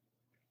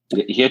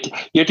 You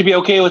have to be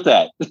okay with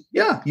that.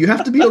 Yeah, you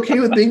have to be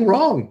okay with being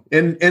wrong,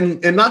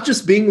 and not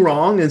just being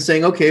wrong and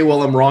saying, okay,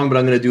 well, I'm wrong, but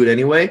I'm going to do it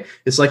anyway.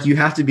 It's like you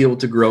have to be able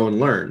to grow and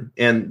learn,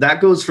 and that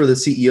goes for the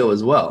CEO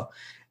as well.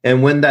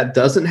 And when that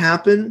doesn't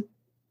happen,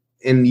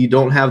 and you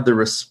don't have the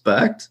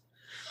respect,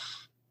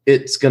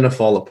 it's going to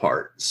fall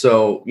apart.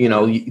 So,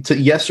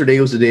 yesterday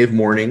was a day of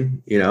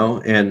mourning,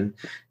 and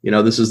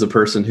this is the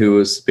person who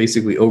was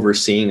basically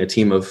overseeing a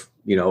team of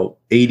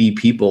 80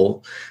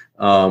 people.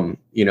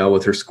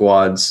 With her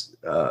squads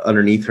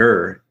underneath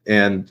her.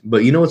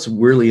 But what's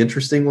really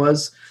interesting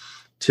was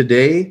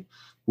today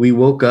we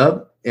woke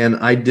up and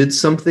I did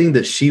something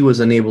that she was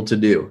unable to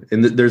do.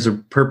 And there's a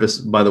purpose,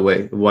 by the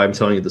way, why I'm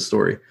telling you the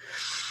story.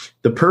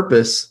 The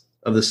purpose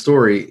of the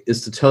story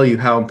is to tell you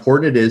how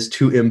important it is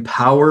to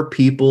empower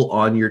people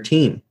on your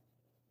team.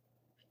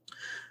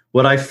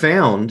 What I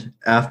found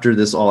after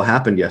this all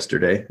happened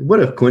yesterday,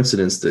 what a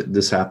coincidence that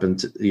this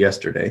happened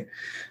yesterday.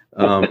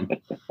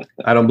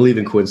 I don't believe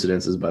in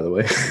coincidences, by the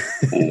way.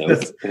 No,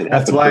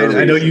 that's why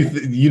I know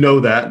you know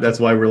that. That's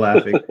why we're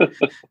laughing.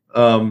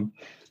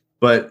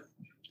 But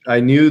I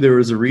knew there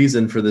was a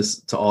reason for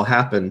this to all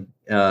happen.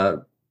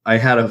 I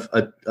had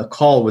a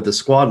call with the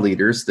squad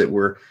leaders that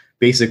were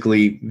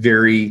basically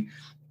very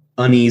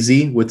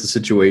uneasy with the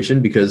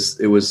situation because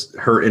it was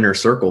her inner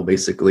circle,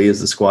 basically, as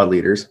the squad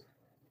leaders.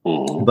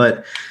 Mm-hmm.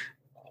 But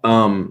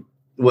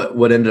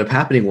what ended up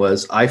happening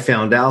was I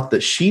found out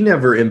that she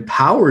never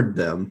empowered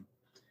them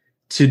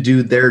to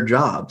do their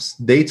jobs.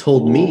 They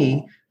told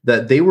me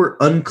that they were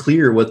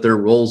unclear what their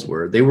roles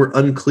were. They were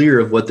unclear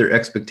of what their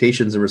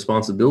expectations and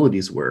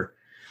responsibilities were.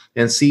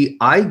 And see,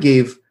 I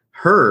gave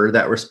her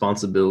that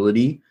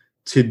responsibility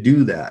to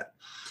do that.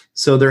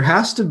 So there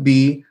has to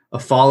be a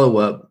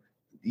follow-up.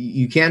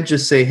 You can't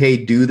just say, hey,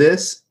 do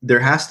this. There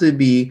has to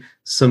be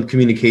some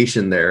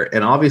communication there.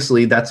 And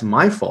obviously that's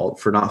my fault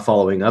for not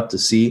following up to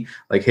see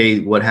like, hey,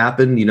 what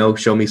happened?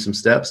 Show me some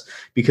steps,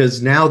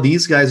 because now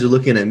these guys are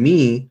looking at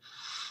me.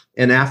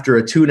 And after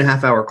a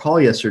 2.5-hour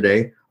call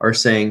yesterday are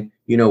saying,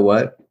 you know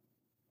what?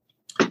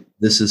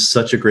 This is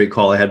such a great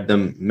call. I had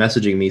them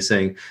messaging me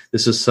saying,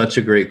 this is such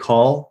a great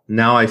call.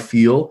 Now I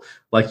feel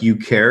like you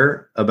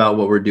care about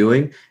what we're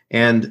doing.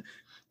 And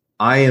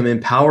I am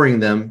empowering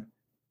them,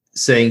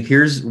 saying,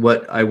 here's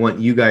what I want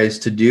you guys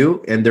to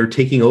do. And they're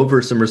taking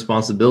over some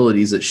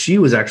responsibilities that she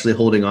was actually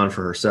holding on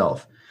for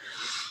herself.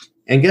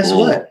 And guess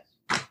what?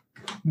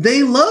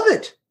 They love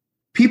it.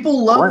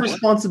 People love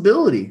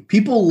responsibility.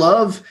 People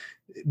love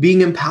being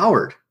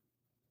empowered.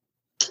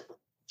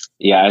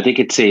 Yeah, I think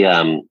it's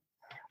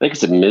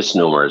a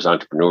misnomer as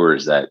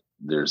entrepreneurs that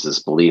there's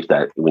this belief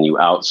that when you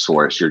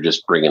outsource, you're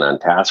just bringing on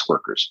task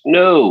workers.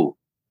 No,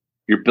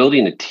 you're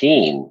building a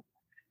team.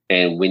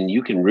 And when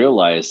you can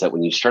realize that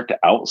when you start to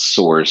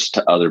outsource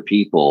to other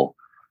people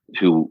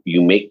who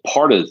you make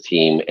part of the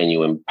team and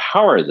you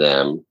empower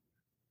them,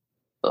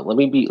 I'll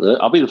be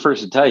the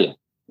first to tell you,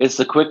 it's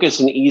the quickest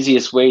and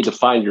easiest way to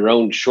find your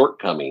own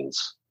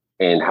shortcomings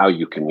and how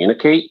you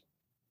communicate,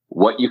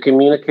 what you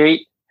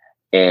communicate,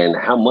 and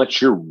how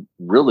much you're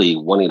really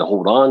wanting to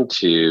hold on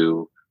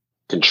to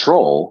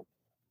control,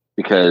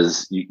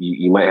 because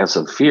you might have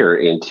some fear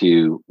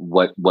into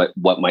what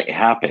might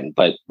happen.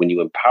 But when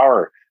you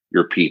empower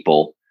your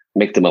people,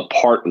 make them a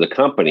part of the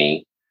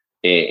company,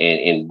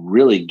 and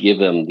really give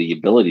them the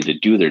ability to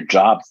do their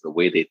jobs the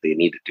way they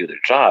need to do their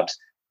jobs,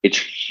 it's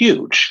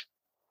huge.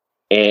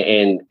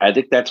 And I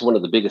think that's one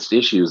of the biggest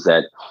issues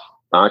that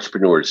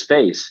entrepreneurs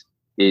face,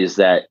 is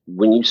that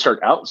when you start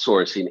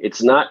outsourcing,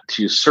 it's not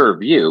to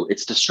serve you,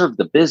 it's to serve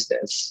the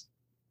business,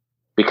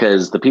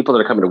 because the people that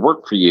are coming to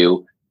work for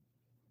you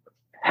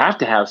have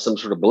to have some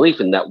sort of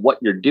belief in that what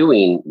you're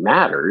doing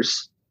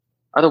matters.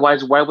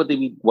 Otherwise, why would they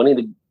be wanting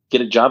to get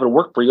a job and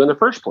work for you in the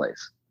first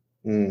place?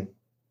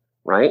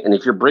 Right? And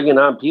if you're bringing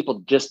on people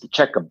just to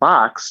check a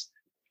box,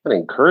 I'm going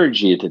to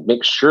encourage you to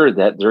make sure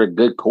that they're a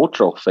good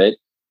cultural fit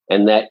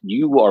and that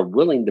you are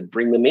willing to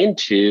bring them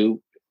into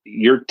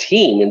your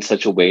team in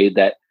such a way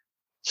that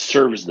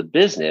serves the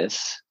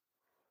business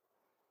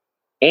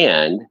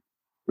and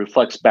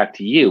reflects back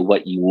to you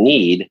what you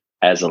need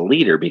as a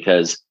leader.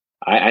 Because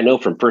I know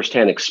from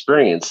firsthand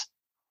experience,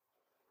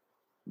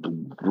 the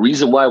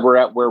reason why we're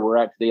at where we're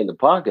at today in the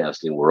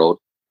podcasting world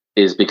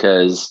is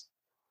because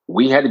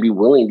we had to be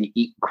willing to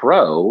eat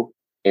crow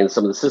in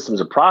some of the systems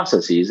and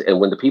processes. And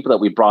when the people that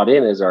we brought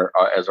in as our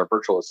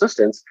virtual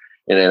assistants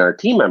and our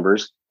team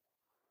members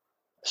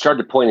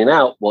started pointing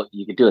out, well,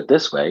 you could do it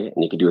this way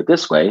and you could do it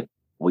this way.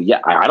 Well,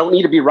 yeah, I don't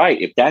need to be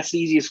right. If that's the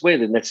easiest way,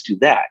 then let's do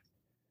that.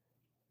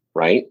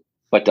 Right.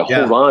 But to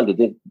hold on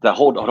to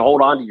hold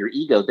on to your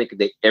ego, thinking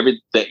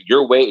that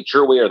your way, it's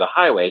your way or the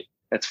highway,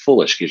 that's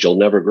foolish, because you'll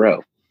never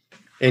grow.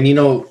 And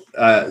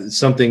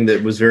something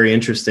that was very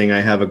interesting,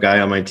 I have a guy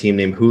on my team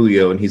named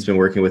Julio, and he's been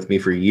working with me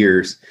for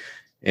years.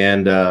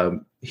 And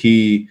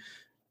he's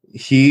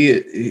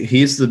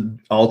the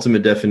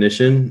ultimate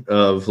definition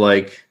of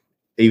like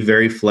a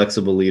very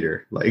flexible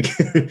leader. Like,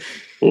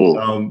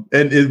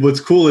 what's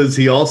cool is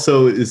he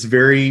also is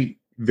very,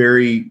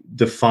 very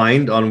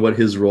defined on what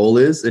his role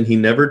is, and he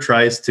never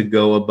tries to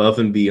go above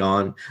and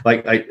beyond.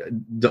 Like,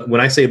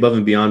 when I say above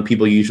and beyond,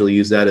 people usually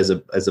use that as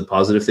a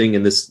positive thing.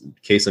 In this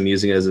case, I'm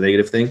using it as a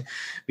negative thing,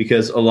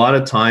 because a lot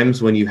of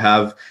times when you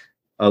have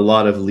a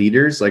lot of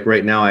leaders, like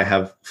right now I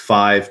have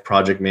 5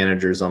 project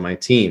managers on my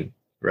team,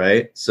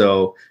 right?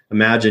 So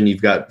imagine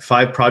you've got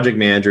 5 project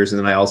managers, and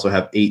then I also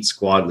have 8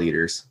 squad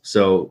leaders.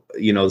 So,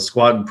 the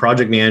squad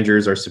project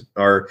managers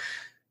are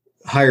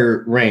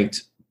higher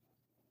ranked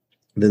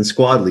than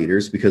squad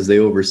leaders because they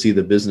oversee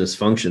the business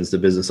functions, the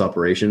business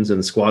operations, and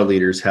the squad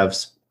leaders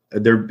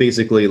they're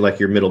basically like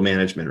your middle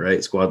management,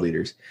 right? Squad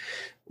leaders.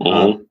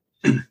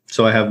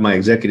 So I have my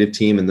executive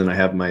team, and then I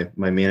have my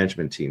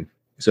management team.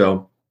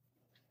 So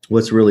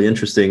what's really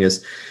interesting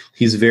is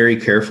he's very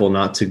careful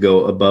not to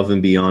go above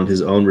and beyond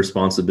his own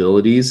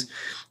responsibilities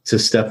to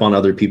step on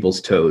other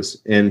people's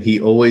toes. And he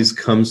always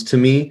comes to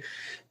me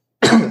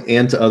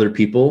and to other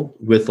people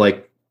with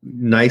like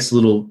nice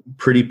little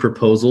pretty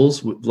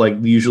proposals. Like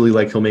usually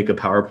like he'll make a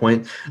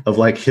PowerPoint of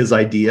like his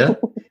idea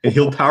and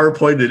he'll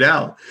PowerPoint it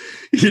out.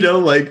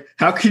 Like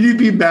how can you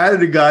be mad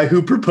at a guy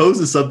who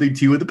proposes something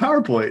to you with a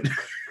PowerPoint?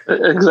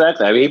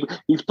 Exactly. I mean,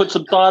 he's put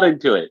some thought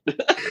into it.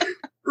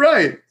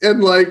 Right.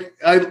 And like,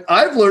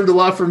 I've learned a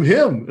lot from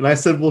him. And I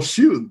said, well,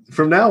 shoot,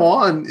 from now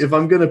on, if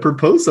I'm going to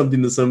propose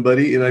something to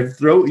somebody and I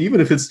throw, even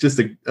if it's just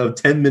a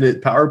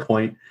 10-minute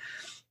PowerPoint,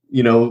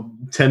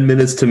 10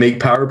 minutes to make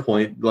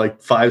PowerPoint,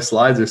 like 5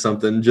 slides or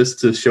something, just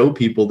to show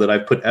people that I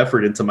put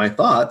effort into my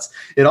thoughts.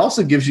 It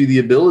also gives you the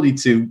ability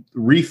to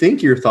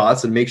rethink your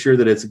thoughts and make sure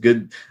that it's a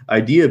good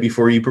idea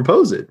before you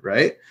propose it.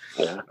 Right.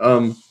 Yeah.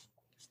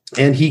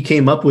 And he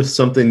came up with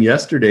something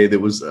yesterday that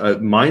was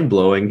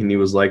mind-blowing. And he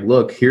was like,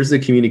 look, here's the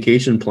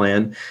communication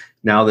plan.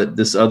 Now that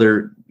this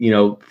other,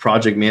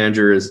 project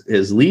manager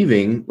is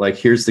leaving, like,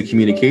 here's the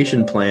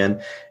communication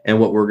plan and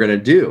what we're going to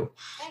do.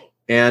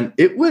 And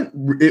it went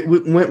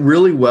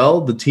really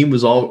well. The team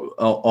was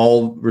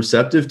all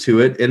receptive to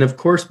it. And of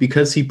course,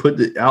 because he put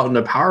it out in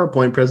a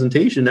PowerPoint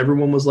presentation,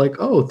 everyone was like,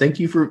 oh, thank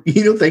you for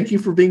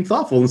being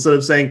thoughtful. Instead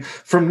of saying,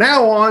 from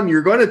now on,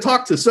 you're going to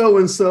talk to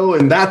so-and-so,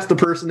 and that's the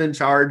person in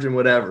charge and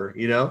whatever,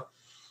 Yeah,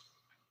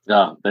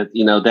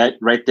 that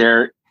right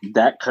there,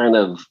 that kind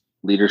of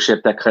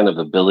leadership, that kind of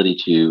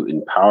ability to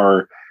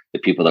empower the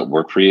people that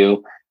work for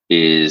you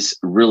is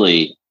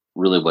really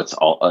what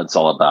it's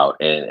all about.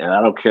 And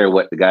I don't care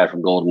what the guy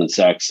from Goldman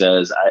Sachs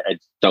says. I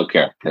don't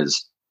care,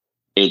 because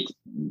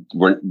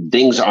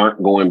things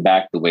aren't going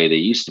back the way they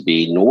used to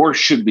be, nor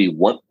should we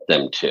want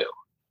them to.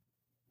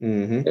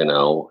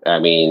 Mm-hmm. I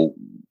mean,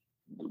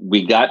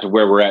 we got to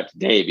where we're at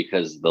today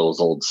because of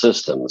those old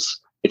systems.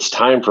 It's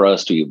time for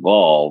us to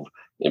evolve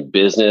in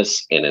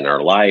business and in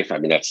our life. I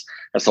mean, that's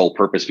the whole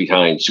purpose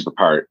behind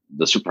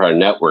the Superpower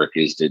Network,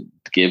 is to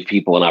give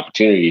people an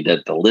opportunity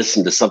to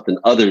listen to something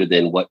other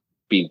than what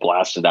being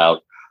blasted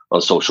out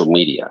on social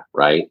media,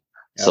 right?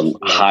 Absolutely.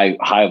 Some high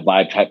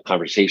vibe type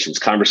conversations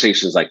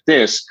like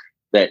this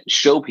that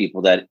show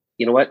people that,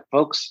 you know what,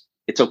 folks,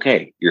 it's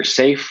okay. You're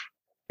safe,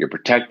 you're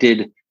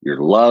protected,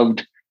 you're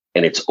loved,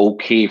 and it's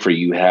okay for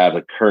you to have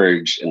the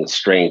courage and the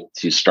strength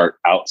to start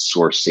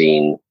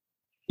outsourcing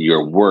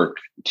your work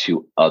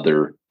to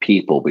other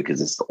people,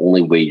 because it's the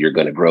only way you're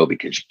going to grow,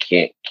 because you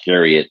can't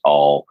carry it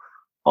all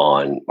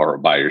on or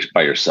by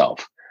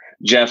yourself.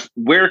 Jeff,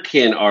 where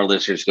can our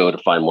listeners go to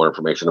find more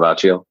information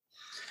about you?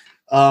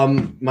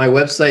 My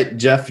website,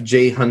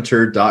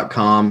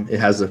 jeffjhunter.com.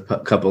 It has a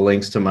couple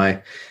links to my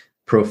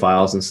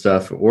profiles and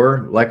stuff.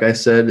 Or like I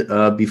said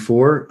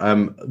before,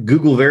 I'm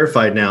Google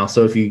verified now.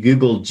 So if you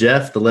Google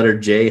Jeff, the letter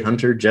J,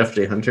 Hunter, Jeff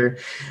J. Hunter,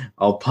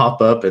 I'll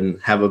pop up and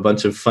have a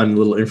bunch of fun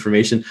little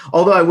information.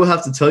 Although I will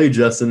have to tell you,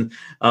 Justin,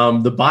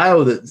 the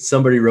bio that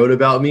somebody wrote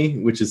about me,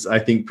 which is, I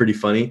think, pretty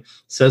funny,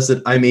 says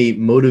that I'm a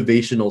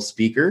motivational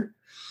speaker.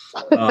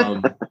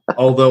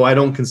 Although I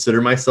don't consider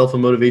myself a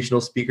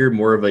motivational speaker,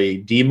 more of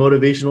a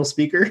demotivational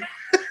speaker.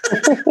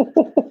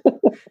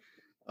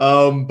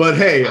 But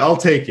hey, I'll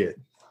take it.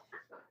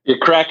 You're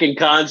cracking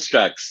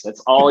constructs. That's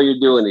all you're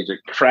doing, is you're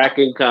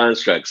cracking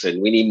constructs, and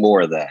we need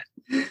more of that.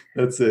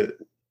 That's it.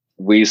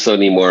 We so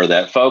need more of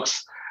that,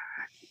 folks.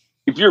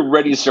 If you're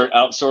ready to start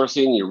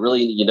outsourcing, you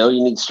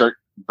need to start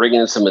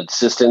bringing in some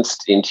assistance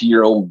into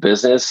your own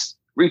business.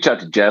 Reach out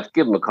to Jeff,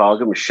 give him a call,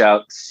 give him a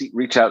shout,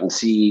 reach out and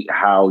see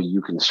how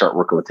you can start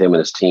working with him and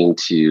his team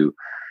to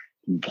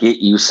get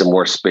you some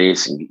more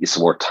space and get you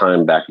some more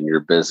time back in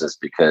your business,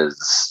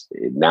 because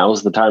now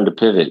is the time to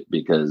pivot,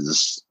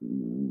 because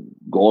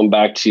going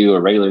back to a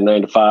regular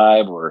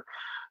 9-to-5 or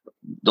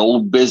the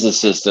old business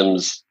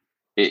systems,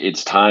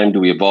 it's time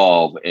to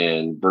evolve,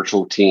 and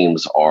virtual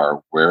teams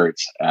are where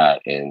it's at.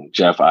 And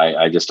Jeff,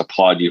 I just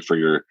applaud you for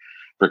your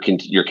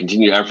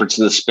continued efforts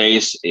in the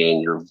space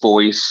and your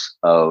voice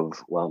of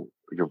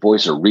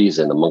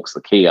reason amongst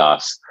the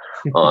chaos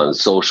on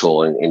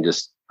social, and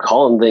just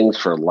calling things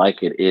for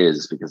like it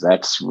is, because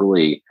that's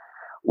really,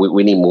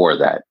 we need more of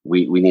that.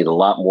 We need a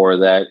lot more of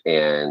that.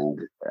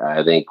 And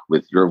I think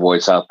with your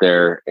voice out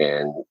there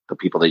and the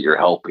people that you're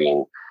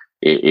helping,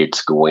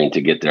 it's going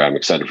to get there. I'm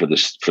excited for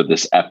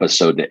this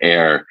episode to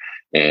air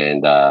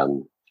and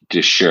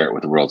just share it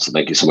with the world. So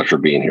thank you so much for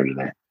being here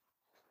today.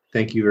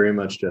 Thank you very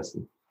much,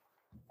 Justin.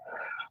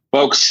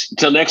 Folks,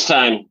 until next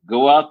time,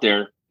 go out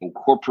there,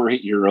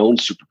 incorporate your own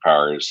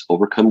superpowers,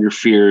 overcome your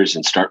fears,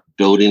 and start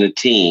building a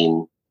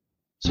team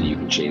so you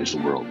can change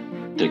the world.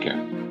 Take care.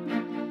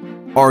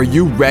 Are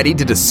you ready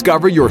to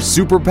discover your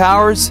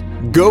superpowers?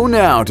 Go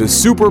now to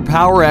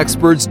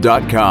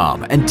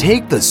superpowerexperts.com and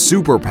take the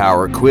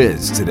superpower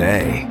quiz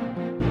today.